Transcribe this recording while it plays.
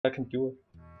I can do it.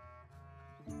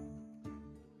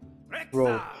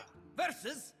 Rogue.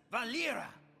 Versus Valera.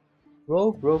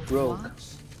 Rogue. Watch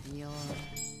your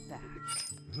back.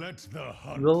 Let the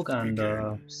hunt Rogue and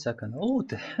begin. second. Oh,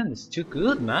 the hand is too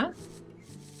good, man.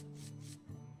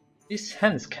 This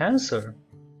hand is cancer.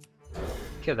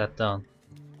 Get that done.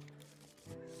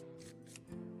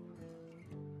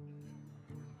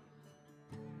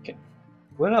 Okay.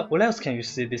 What else can you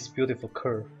see this beautiful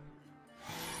curve?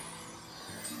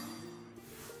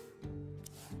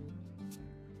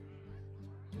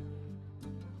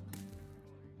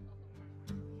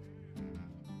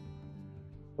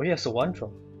 Oh, he has a one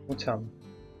drop. Don't tell me.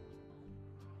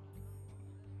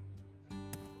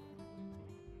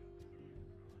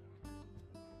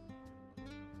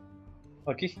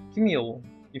 Oh, give me a.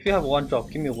 If you have one drop,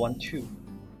 give me a 1/2.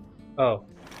 Oh.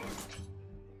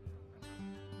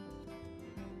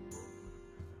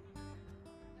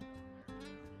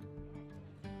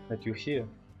 That you hear.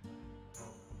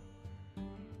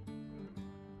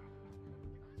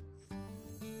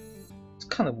 It's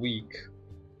kind of weak.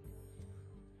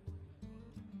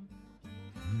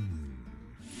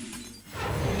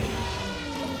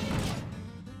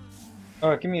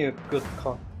 Alright, give me a good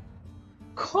card.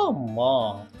 Come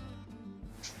on!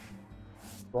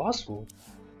 Roswell.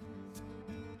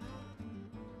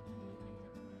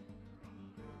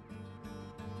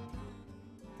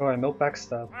 Alright, no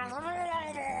backstab.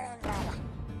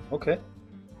 Okay.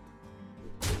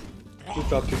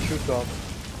 2-drop to 2-drop.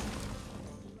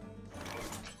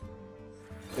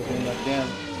 Give him again.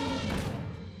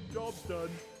 Job done.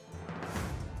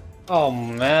 Oh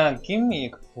man, give me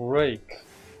a break.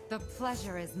 The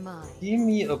pleasure is mine. Give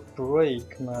me a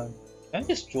break, man. Can I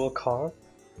just draw a card?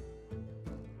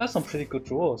 That's some pretty good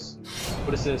draws.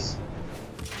 What is this?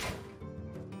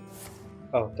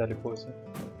 Oh, deadly poison.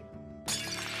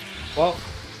 Well,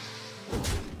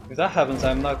 if that happens,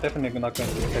 I'm not definitely not going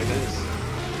to play this.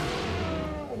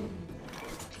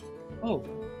 Oh.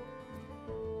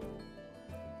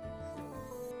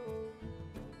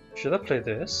 Should I play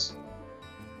this?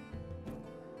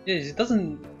 Yeah, it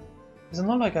doesn't. It's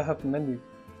not like I have many.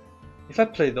 If I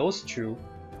play those two,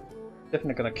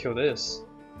 definitely gonna kill this.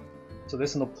 So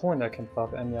there's no point I can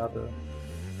buff any other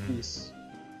piece.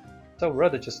 So I'd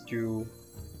rather just do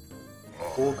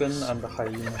Organ and the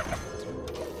Hyena.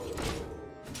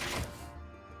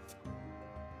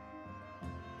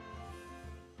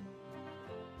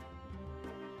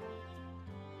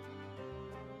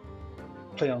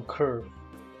 Play on curve.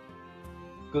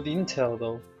 Good intel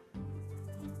though.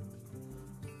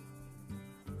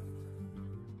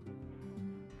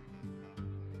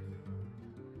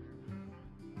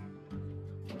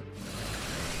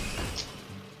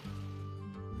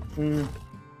 Hmm.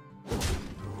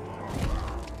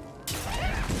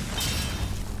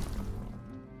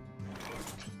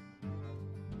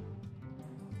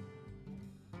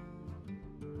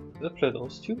 Did I play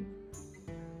those two?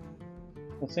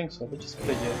 I think so, let's just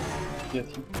play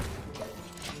Yeti.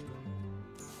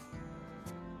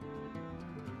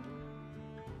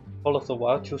 Call of the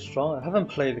Wild too strong? I haven't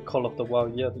played Call of the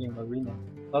Wild yet in Arena.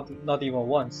 Not even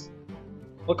once.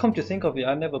 Well, come to think of it,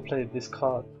 I never played this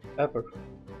card, ever.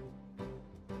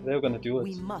 They're gonna do it.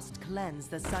 We must cleanse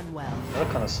the Sunwell.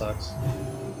 That kinda sucks.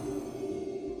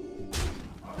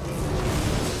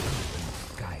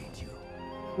 Guide you.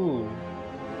 Ooh.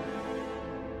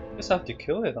 Guess I have to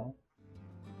kill it, huh?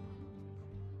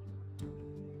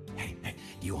 Hey,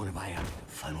 do you want to buy a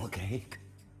funnel cake?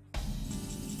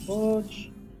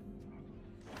 Fudge.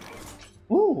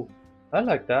 Ooh, I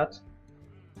like that.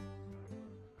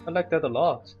 I like that a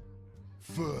lot.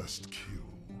 First kill.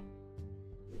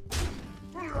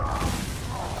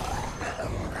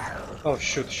 Oh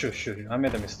shoot, I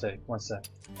made a mistake. One sec.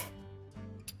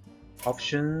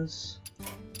 Options.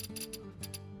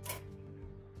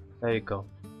 There you go.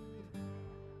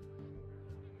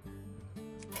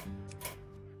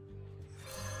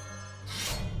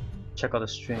 Check out the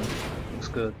stream. Looks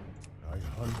good. I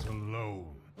hunt alone.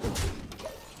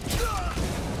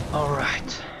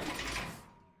 Alright.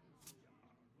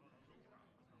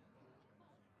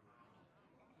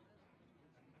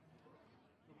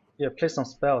 Yeah, play some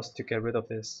spells to get rid of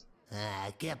this.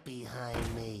 Get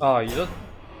behind me. Oh, you don't.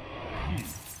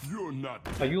 You're not.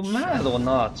 Are you mad or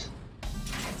not?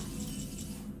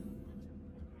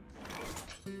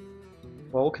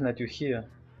 Well, what can I do here?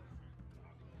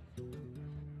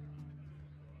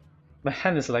 My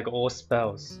hand is like all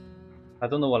spells. I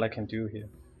don't know what I can do here.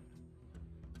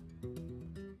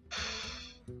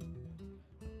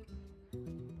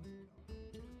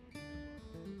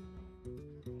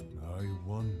 I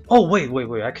wonder. Oh wait,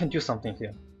 I can do something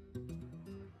here.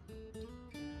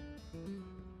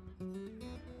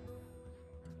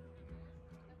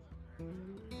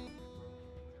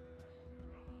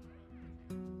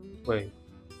 Wait.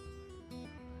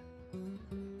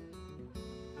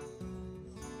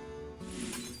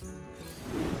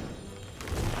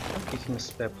 I'll give him a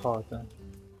spare part then.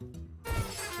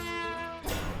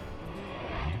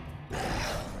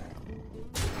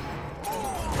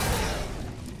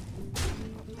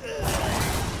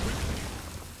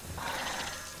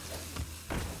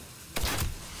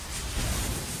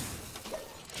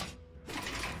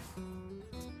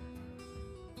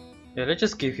 Yeah, let's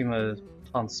just give him a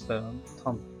ton spare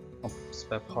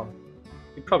part.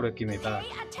 He'll probably give me back.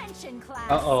 Pay attention, class.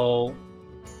 Uh-oh.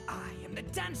 I am the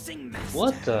dancing master.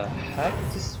 What the heck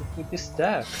is this with this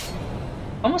deck?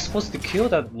 How am I supposed to kill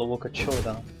that Warlock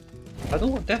Choda? I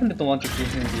definitely don't want to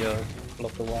give him the Call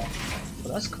of the Wild.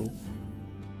 But that's cool.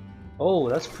 Oh,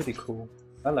 that's pretty cool.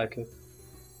 I like it.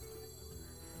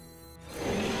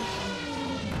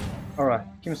 Alright,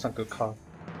 give me some good card.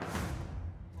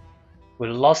 We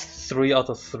lost 3 out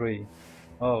of 3.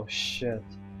 Oh shit.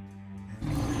 I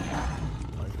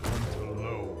hunt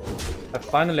alone. I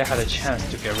finally had a chance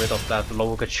to get rid of that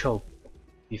Warlock Choke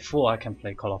before I can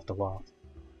play Call of the Wild.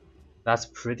 That's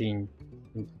pretty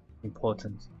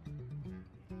important.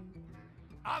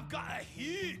 I've got a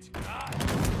huge card.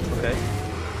 Okay.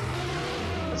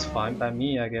 That's fine by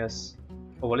me, I guess.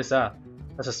 Oh, what is that?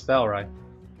 That's a spell, right?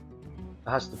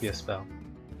 That has to be a spell.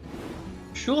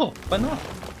 Sure, why not?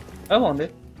 I want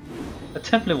it. I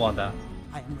definitely want that.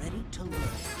 I am ready to learn.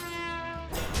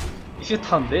 If you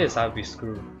turn this, I'll be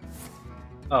screwed.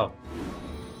 Oh.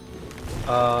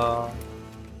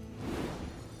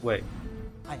 Wait.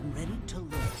 I am ready to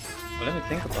learn. Well, let me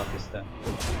think about this then.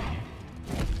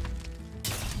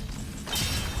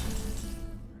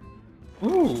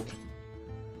 Ooh!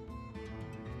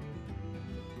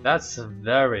 That's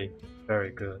very,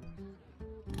 very good.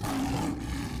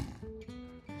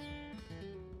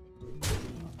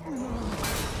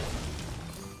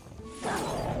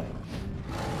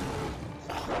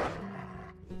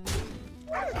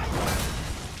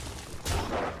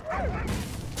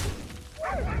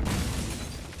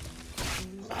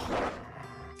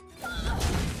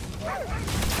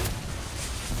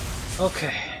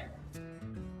 Okay.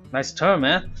 Nice turn,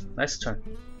 man. Nice turn.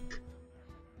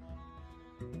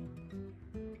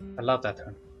 I love that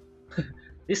turn.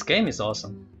 This game is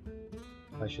awesome,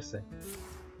 I should say.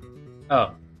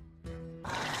 Oh.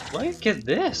 Why you get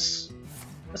this?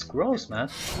 That's gross, man.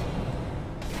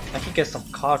 I could get some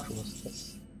card rules.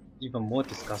 That's even more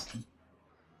disgusting.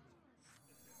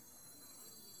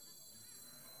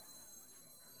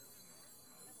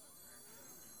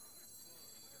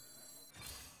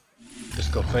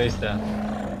 Just go face that.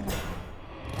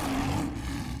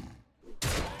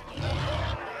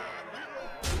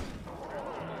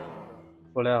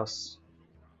 What else?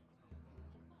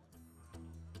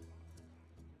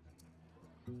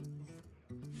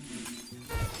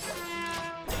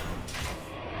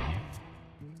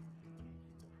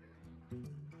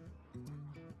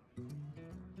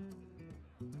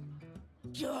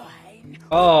 Join.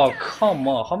 Oh, come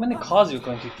on. How many cards are you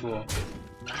going to draw?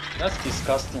 That's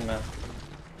disgusting, man.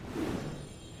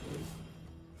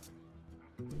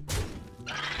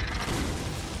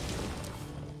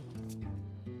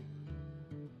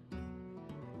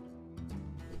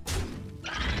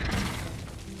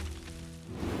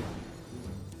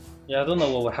 Yeah, I don't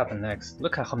know what will happen next.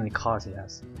 Look at how many cards he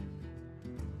has.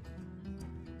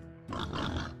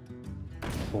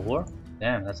 4?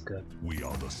 Damn, that's good. We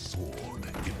are the sword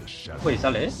in the shadows. Wait, is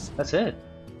that it? That's it?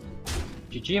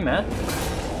 GG, man.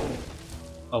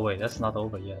 Oh wait, that's not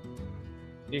over yet.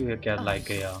 You will get like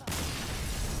a... Well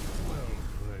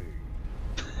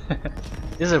played.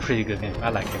 This is a pretty good game. I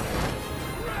like it.